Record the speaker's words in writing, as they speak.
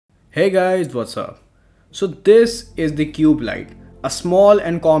Hey guys, what's up? So this is the Cube Light, a small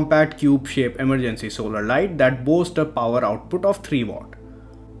and compact cube-shaped emergency solar light that boasts a power output of 3 watt.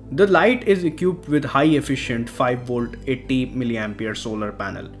 The light is equipped with high-efficient 5-volt 80 mA solar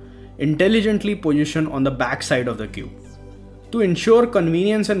panel, intelligently positioned on the back side of the cube. To ensure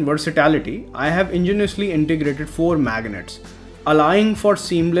convenience and versatility, I have ingeniously integrated 4 magnets, allowing for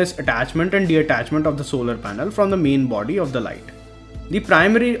seamless attachment and detachment of the solar panel from the main body of the light. The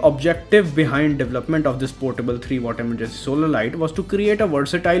primary objective behind development of this portable 3 watt emergency solar light was to create a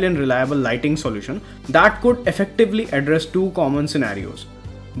versatile and reliable lighting solution that could effectively address two common scenarios: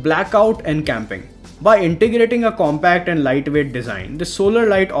 blackout and camping. By integrating a compact and lightweight design, the solar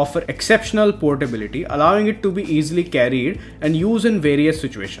light offers exceptional portability, allowing it to be easily carried and used in various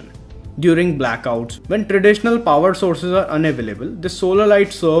situations. During blackouts, when traditional power sources are unavailable, the solar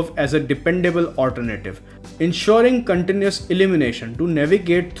light serves as a dependable alternative, ensuring continuous illumination to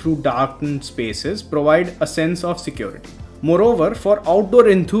navigate through darkened spaces, provide a sense of security. Moreover, for outdoor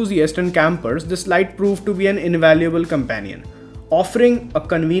enthusiasts and campers, this light proved to be an invaluable companion, offering a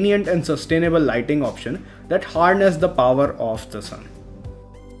convenient and sustainable lighting option that harnesses the power of the sun.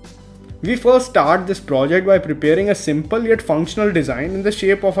 We first start this project by preparing a simple yet functional design in the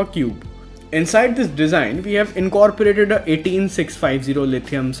shape of a cube. Inside this design, we have incorporated a 18650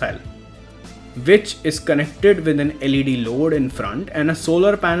 lithium cell, which is connected with an LED load in front and a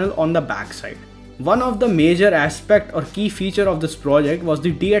solar panel on the back side. One of the major aspects or key feature of this project was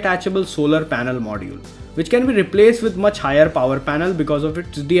the detachable solar panel module, which can be replaced with much higher power panel because of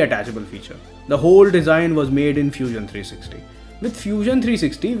its detachable feature. The whole design was made in Fusion 360. With Fusion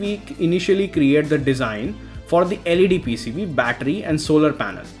 360, we initially create the design for the LED PCB, battery and solar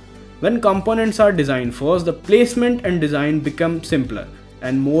panel. When components are designed first, the placement and design become simpler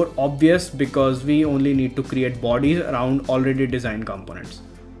and more obvious because we only need to create bodies around already designed components.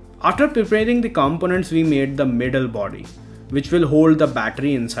 After preparing the components, we made the middle body, which will hold the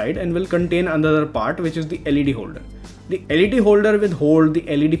battery inside and will contain another part, which is the LED holder. The LED holder will hold the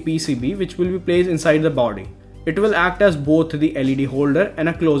LED PCB, which will be placed inside the body. It will act as both the LED holder and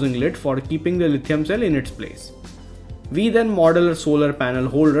a closing lid for keeping the lithium cell in its place. We then model a solar panel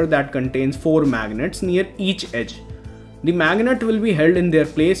holder that contains 4 magnets near each edge. The magnet will be held in their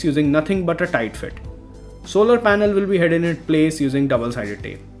place using nothing but a tight fit. Solar panel will be held in its place using double-sided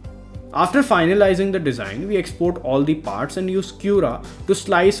tape. After finalizing the design, we export all the parts and use Cura to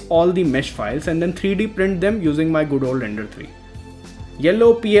slice all the mesh files and then 3D print them using my good old Ender 3.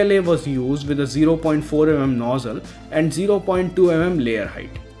 Yellow PLA was used with a 0.4 mm nozzle and 0.2 mm layer height.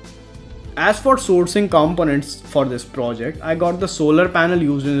 As for sourcing components for this project, I got the solar panel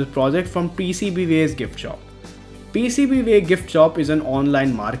used in this project from PCBWay's gift shop. PCBWay gift shop is an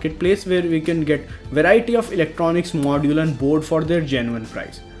online marketplace where we can get variety of electronics module and board for their genuine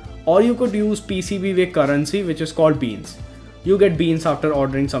price. Or you could use PCBWay currency, which is called beans. You get beans after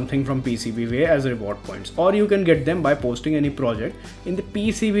ordering something from PCBWay as reward points, or you can get them by posting any project in the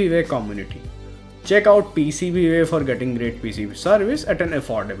PCBWay community. Check out PCBWay for getting great PCB service at an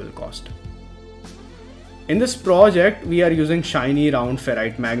affordable cost. In this project, we are using shiny round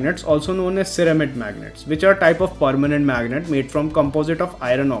ferrite magnets, also known as ceramide magnets, which are a type of permanent magnet made from composite of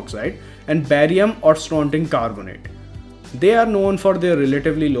iron oxide and barium or strontium carbonate. They are known for their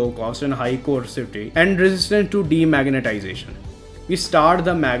relatively low cost and high coercivity and resistance to demagnetization. We start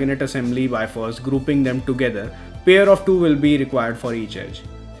the magnet assembly by first grouping them together. Pair of 2 will be required for each edge.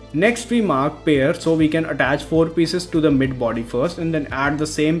 Next, we mark pair so we can attach 4 pieces to the mid body first and then add the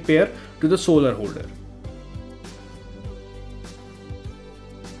same pair to the solar holder.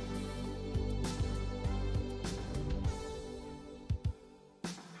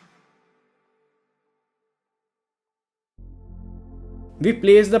 We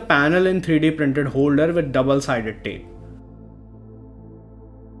place the panel in 3D printed holder with double-sided tape.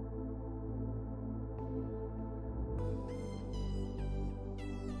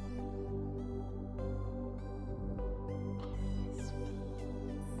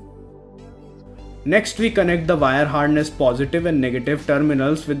 Next, we connect the wire harness positive and negative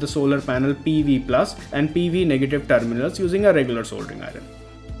terminals with the solar panel PV plus and PV negative terminals using a regular soldering iron.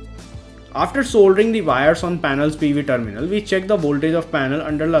 After soldering the wires on panel's PV terminal, we check the voltage of panel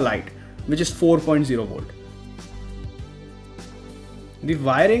under the light, which is 4.0 volt. The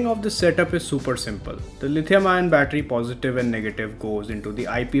wiring of this setup is super simple. The lithium ion battery positive and negative goes into the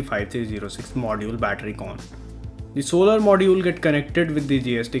IP5306 module battery con. The solar module gets connected with the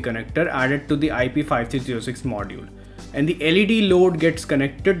JST connector added to the IP5306 module, and the LED load gets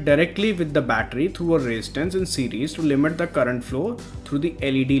connected directly with the battery through a resistance in series to limit the current flow through the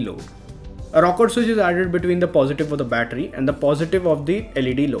LED load. A rocker switch is added between the positive of the battery and the positive of the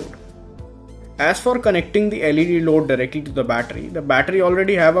LED load. As for connecting the LED load directly to the battery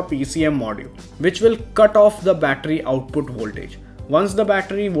already have a PCM module, which will cut off the battery output voltage once the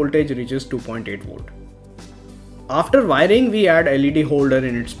battery voltage reaches 2.8 volt. After wiring, we add LED holder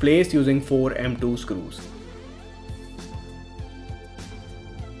in its place using 4 M2 screws.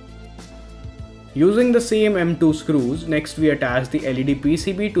 Using the same M2 screws, next we attach the LED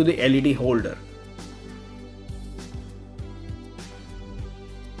PCB to the LED holder.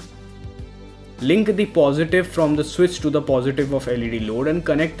 Link the positive from the switch to the positive of LED load and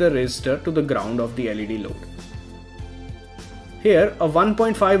connect the resistor to the ground of the LED load. Here, a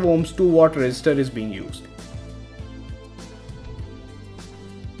 1.5 ohms 2 watt resistor is being used.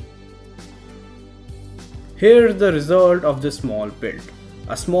 Here is the result of this small build.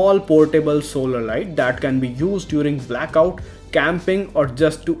 A small portable solar light that can be used during blackout, camping, or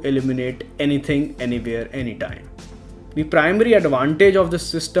just to illuminate anything, anywhere, anytime. The primary advantage of this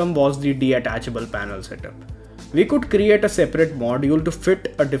system was the detachable panel setup. We could create a separate module to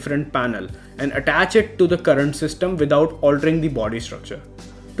fit a different panel and attach it to the current system without altering the body structure.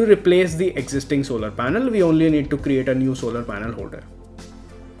 To replace the existing solar panel, we only need to create a new solar panel holder.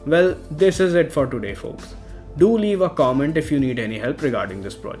 Well, this is it for today, folks. Do leave a comment if you need any help regarding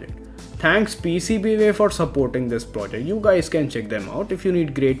this project. Thanks PCBWay for supporting this project. You guys can check them out if you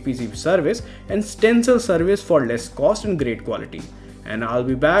need great PCB service and stencil service for less cost and great quality. And I'll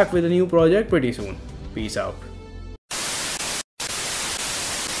be back with a new project pretty soon. Peace out.